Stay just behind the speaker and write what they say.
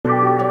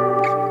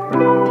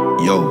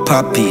Yo,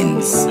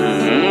 Poppinz.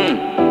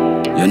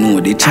 You know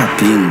the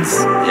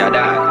choppings. Yeah,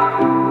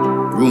 that.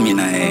 Room in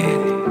a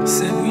head.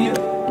 Said we.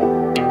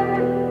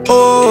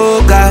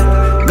 Oh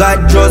God,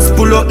 God just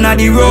pull up na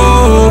the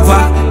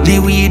rover. The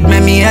weed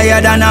make me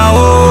higher than a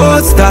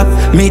horse stop.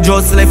 Me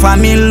just left a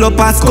mill up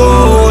a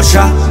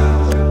Scotia.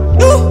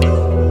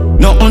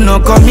 Nothing no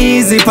come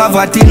easy,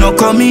 poverty no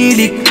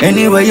comedic.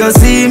 Anyway you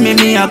see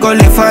me I go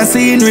live for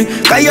scenery.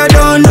 Cause you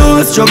don't know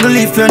struggle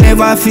if you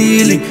never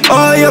feel it.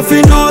 Oh, you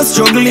feel no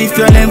struggle if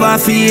you never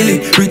feel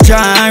it. Richer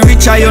and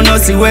richer, you know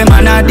see where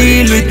man I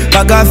deal with.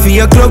 Bag for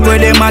your club where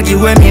they mag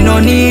you when me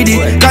no need it.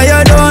 Cause you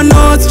don't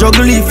know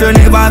struggle if you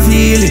never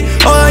feel it.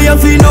 Oh, you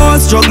feel no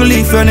struggle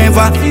if you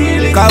never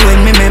feel it. Cause when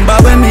me remember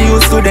when me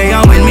used to day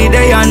and when me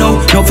there now.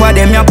 No for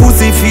them your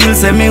pussy feel,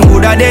 say me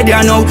woulda dead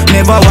ya now.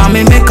 Never want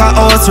me make a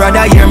house,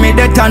 rather hear me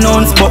death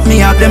announce. But me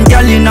have them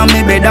gal in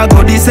me bed, I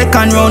go the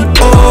second round.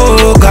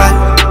 Oh God,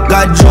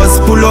 God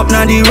just pull up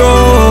na the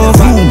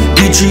rover.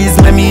 The trees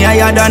make me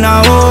higher than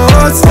a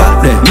horse.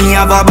 Me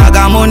have a bag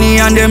of money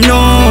and them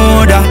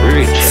know that.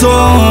 So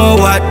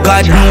what?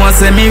 God knows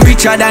say me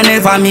richer than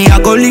ever. Me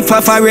I go live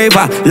for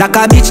forever, like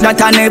a bitch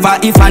that I never.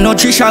 If I know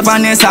Trisha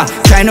Vanessa,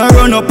 try no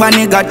run up on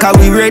it, God, cause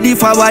we ready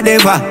for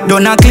whatever.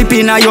 Don't a clip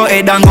in your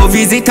head and go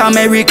visit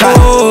America.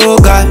 Oh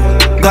God,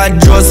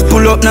 God just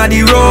pull up na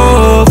the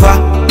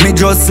rover. Me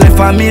just left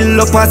a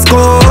mill up a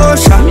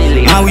Scotia.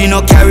 And we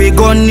no carry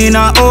gun in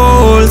a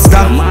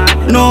holster.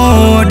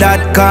 No,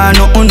 that car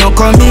nothing no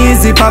come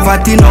easy.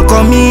 Poverty no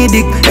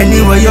comedic.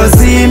 Anyway you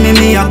see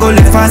me I go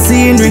live for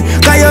scenery.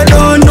 Cause you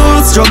don't know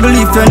struggle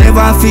if you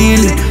never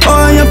feel it.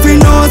 Oh, you feel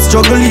no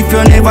struggle if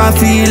you never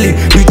feel it.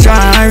 Richer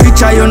and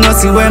richer, you know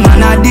see where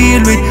man I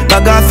deal with.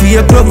 Bag for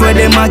your club where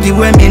they mag you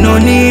when me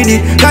no need it.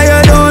 Cause you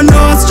don't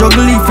know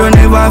struggle if you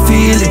never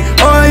feel it.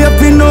 Oh, you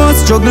feel no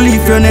struggle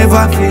if you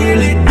never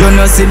feel it. You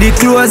know see the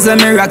clothes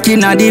that me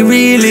rocking are the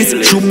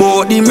realest. Should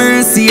bought the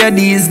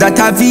Mercedes that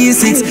a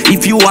V6.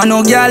 If you want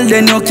no girl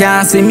then you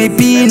can't see me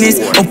penis.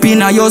 Up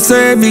in your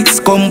cervix,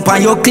 come pa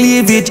your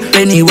cleavage.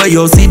 Anyway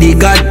you see the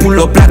God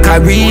pull up like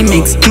a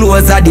remix.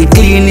 Clothes are the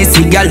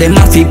cleanest, the girl them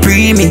a fi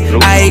pre me.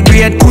 I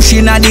grade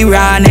cushion a the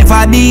raw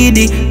never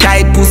beat it.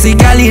 Tight pussy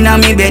girl in a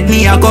me bed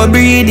me a go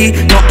breed it.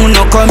 Nothing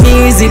no come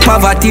easy,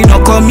 poverty no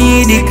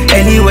comedic.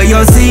 Anyway you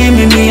see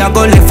me a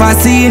go live for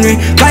scenery.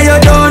 Cause you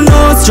don't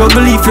know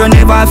struggle if you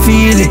never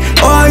feel it.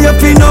 Oh, you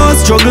feel no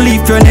struggle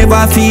if you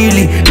never feel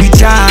it.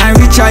 Richer and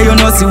richer, you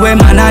know see where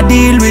man I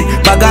deal with.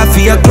 Bag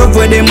for your club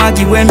where they mag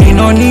you when me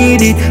no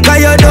need it. Cause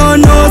you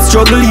don't know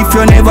struggle if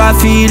you never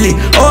feel it.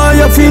 Oh,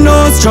 you feel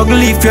no struggle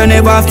if you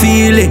never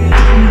feel it.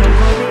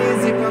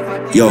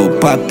 Yo,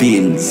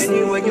 Poppinz.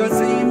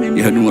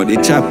 You know the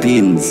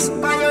choppings.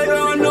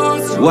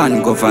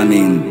 One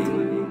government.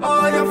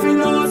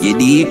 You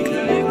dig?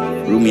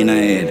 Room in a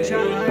head.